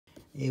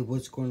Hey,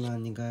 what's going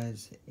on, you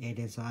guys? It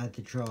is I,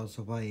 the Charles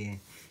Hawaii,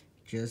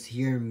 just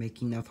here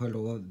making a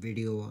follow-up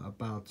video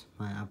about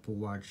my Apple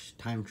Watch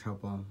time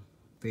travel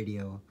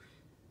video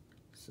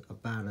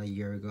about a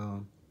year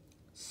ago.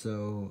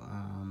 So,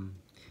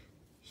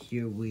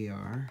 here we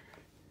are.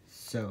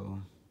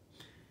 So,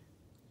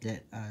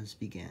 let us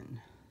begin.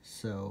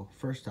 So,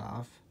 first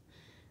off,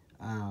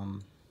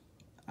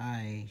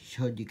 I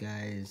showed you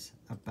guys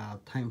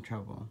about time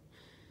travel.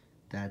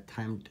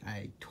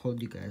 I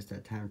told you guys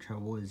that time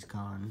travel is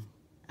gone.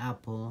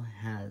 Apple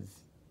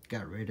has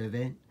got rid of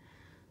it.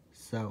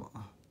 So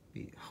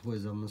I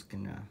was almost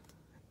gonna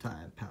type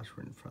a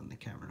password in front of the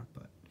camera,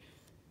 but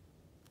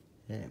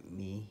let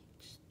me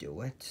just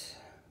do it.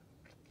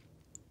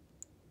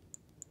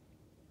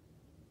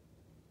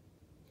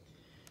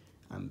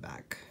 I'm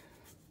back.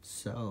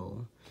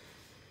 So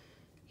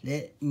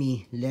let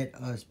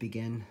us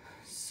begin.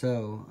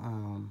 So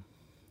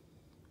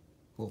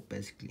well,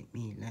 basically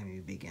let me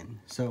begin.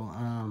 So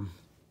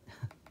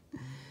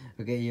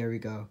okay, here we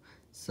go.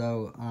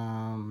 So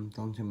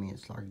don't tell me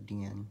it's logged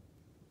in.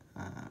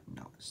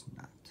 No, it's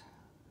not.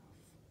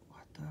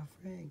 What the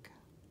frig?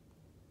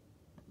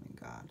 Oh my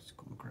god, it's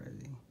going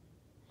crazy.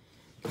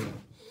 Okay,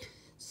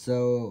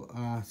 so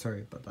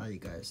sorry about that, you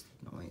guys.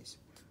 Noise.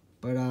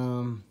 But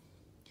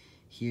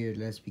here,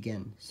 let's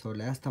begin. So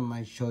last time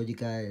I showed you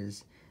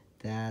guys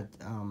that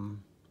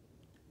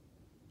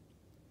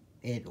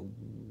it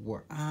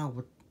were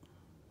what?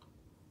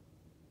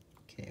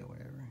 Okay,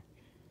 whatever.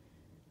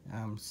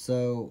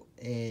 So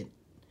it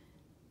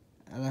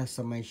last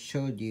time I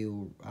showed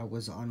you, I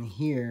was on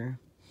here,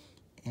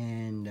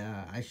 and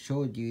I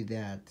showed you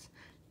that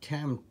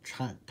time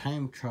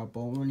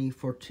travel only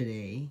for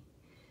today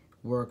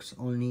works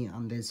only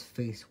on this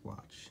face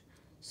watch.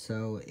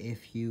 So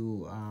if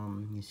you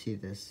you see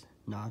this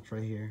notch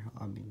right here,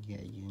 I mean,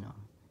 yeah, you know,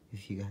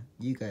 if you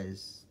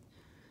guys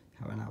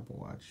have an Apple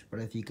Watch, but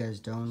if you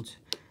guys don't,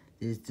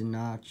 this is the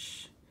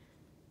notch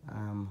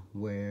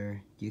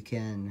where you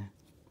can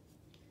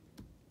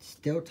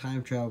still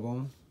time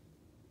travel,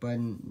 but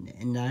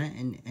not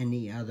in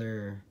any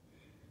other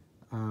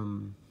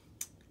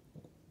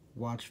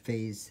watch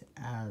face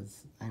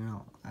as you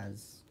know.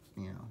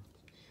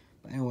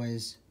 But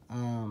anyways,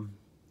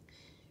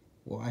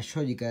 well, I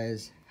showed you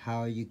guys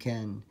how you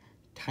can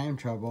time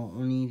travel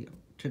only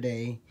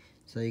today,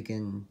 so you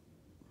can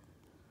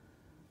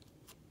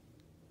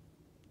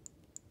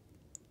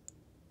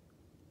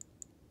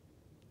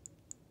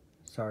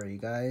sorry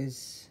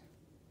guys,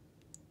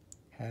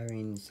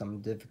 having some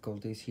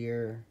difficulties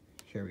here.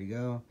 Here we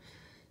go.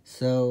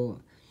 So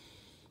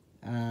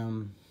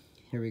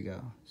here we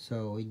go.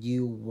 So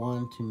you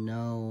want to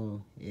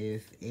know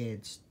if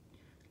it's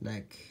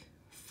like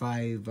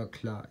 5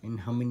 o'clock and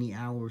how many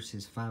hours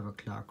is 5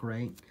 o'clock,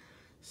 right?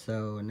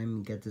 So let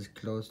me get this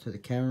close to the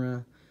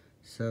camera.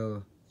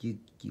 So you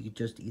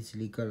just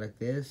easily go like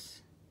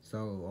this,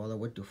 so all the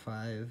way to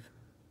 5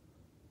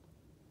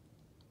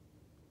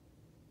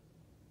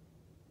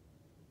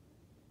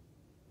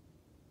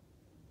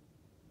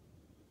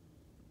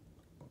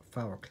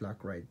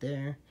 o'clock right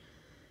there,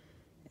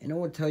 and it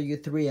will tell you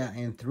 3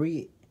 and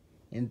 3,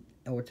 and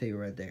I will tell you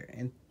right there.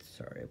 And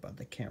sorry about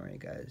the camera,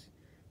 guys.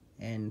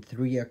 And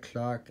 3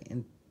 o'clock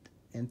in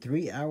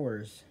 3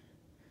 hours,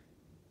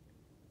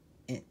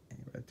 and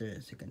right there,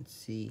 as you can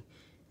see,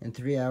 in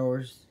 3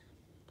 hours.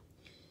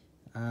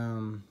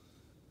 I'll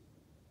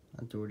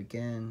do it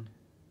again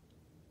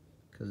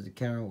because the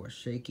camera was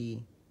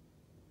shaky.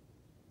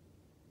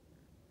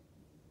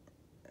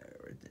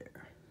 Right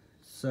there.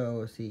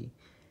 So see,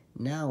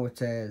 now it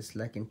says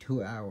like in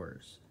 2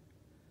 hours.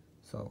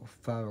 So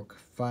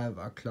 5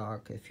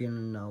 o'clock. If you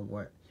don't know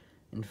what,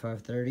 in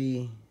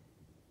 5:30,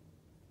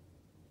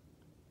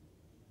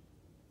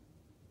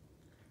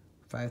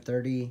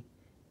 5:30,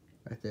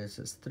 right there it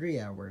says 3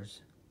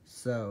 hours.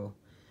 So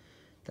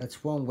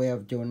that's one way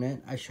of doing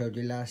it. I showed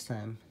you last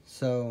time.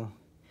 So,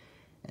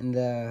 and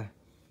the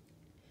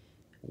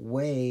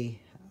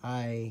way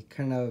I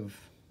kind of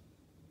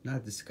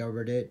not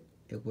discovered it,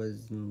 it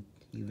wasn't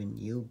even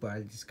new, but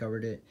I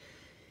discovered it,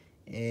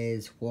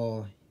 is,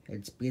 well,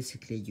 it's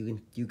basically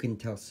you can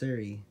tell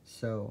Siri.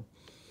 So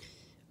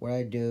what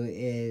I do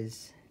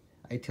is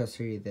I tell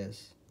Siri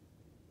this: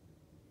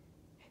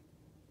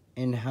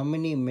 in how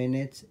many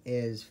minutes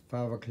is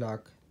 5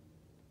 o'clock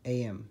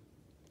a.m.?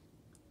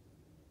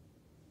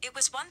 It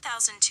was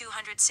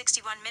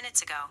 1,261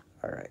 minutes ago.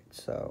 Alright,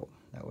 so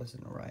that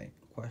wasn't the right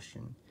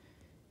question.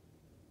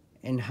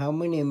 In how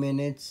many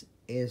minutes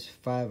is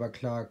 5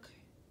 o'clock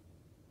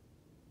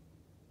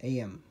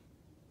a.m.?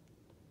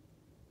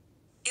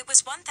 It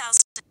was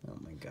 1,000. Oh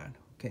my god,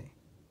 okay.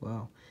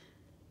 Well,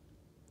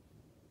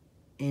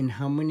 in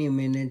how many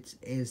minutes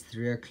is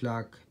 3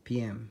 o'clock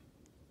p.m.?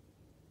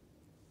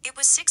 It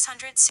was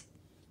 600.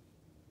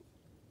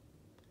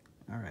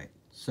 Alright,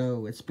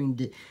 so it's being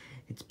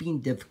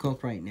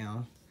difficult right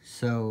now,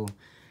 so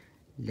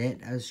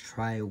let us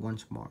try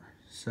once more.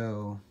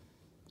 So,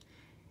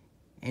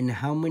 in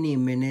how many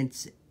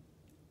minutes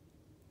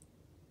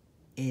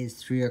is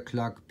 3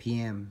 o'clock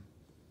p.m.?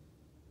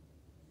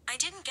 I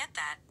didn't get get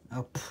that.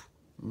 Oh,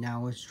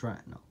 now it's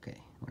trying. Okay,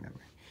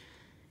 whatever.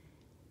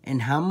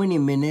 And how many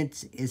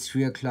minutes is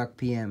 3 o'clock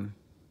p.m.?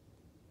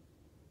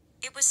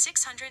 It was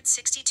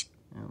 662.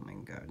 Oh my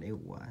god, it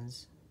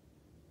was.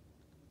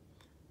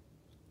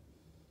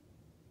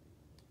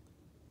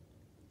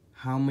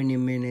 How many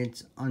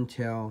minutes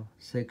until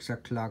 6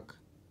 o'clock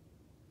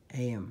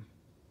a.m.?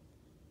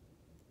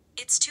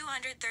 It's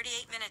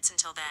 238 minutes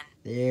until then.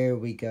 There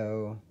we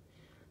go.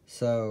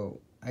 So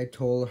I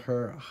told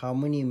her how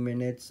many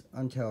minutes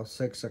until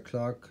 6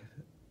 o'clock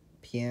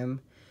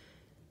p.m.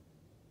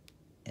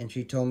 and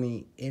she told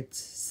me it's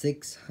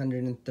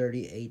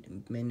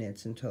 638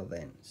 minutes until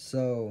then.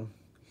 So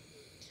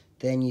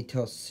then you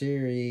tell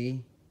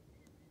Siri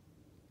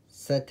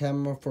set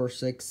timer for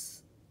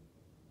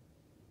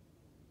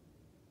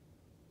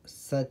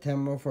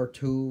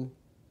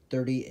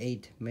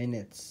 2:38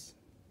 minutes.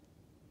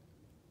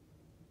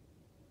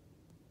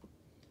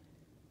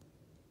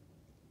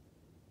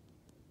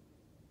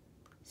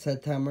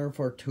 Set timer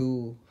for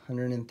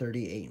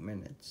 238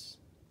 minutes.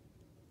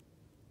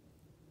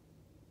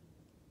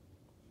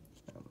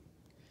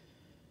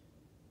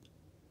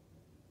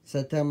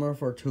 Set timer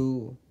for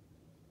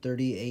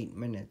 2:38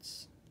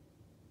 minutes.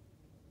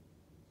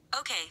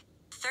 Okay.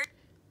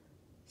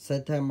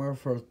 Set timer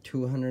for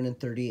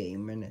 238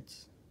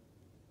 minutes.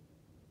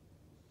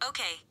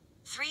 Okay.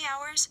 3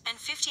 hours and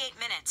 58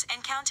 minutes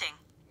and counting.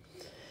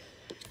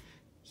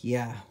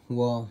 Yeah,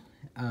 well,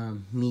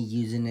 me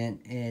using it,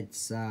 it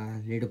was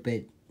a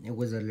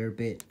little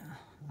bit,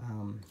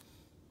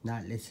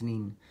 not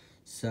listening.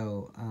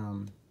 So,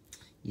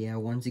 yeah,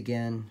 once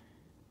again,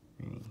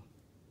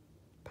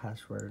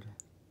 password.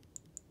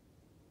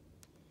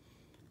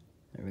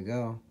 There we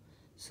go.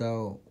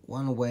 So,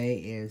 one way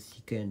is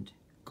you could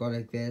go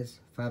like this,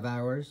 5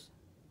 hours.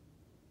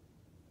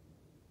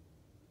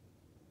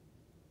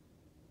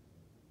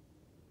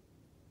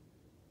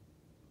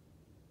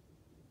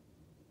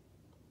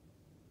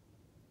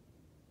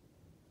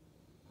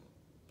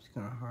 It's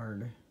kind of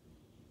hard.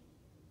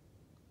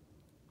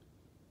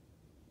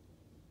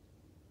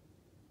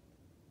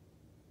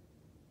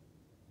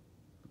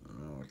 I don't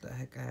know what the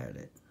heck I had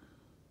it.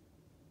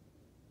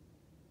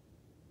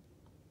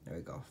 There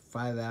we go.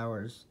 5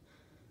 hours.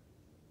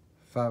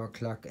 5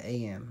 o'clock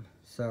a.m.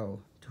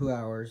 So 2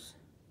 hours.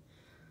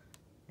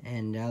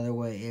 And the other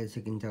way is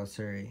you can tell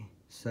Siri.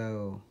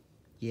 So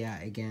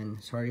yeah, again,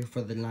 sorry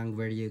for the long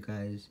video,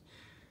 guys.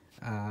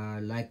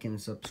 Like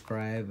and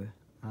subscribe.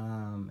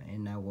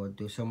 And I will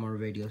do some more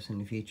videos in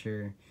the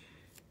future.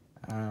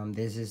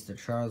 This is the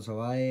Charles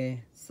Hawaii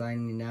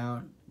signing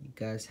out. You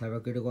guys have a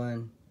good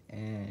one,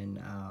 and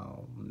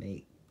I'll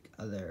make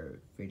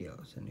other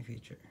videos in the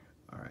future.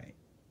 Alright,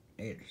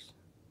 laters.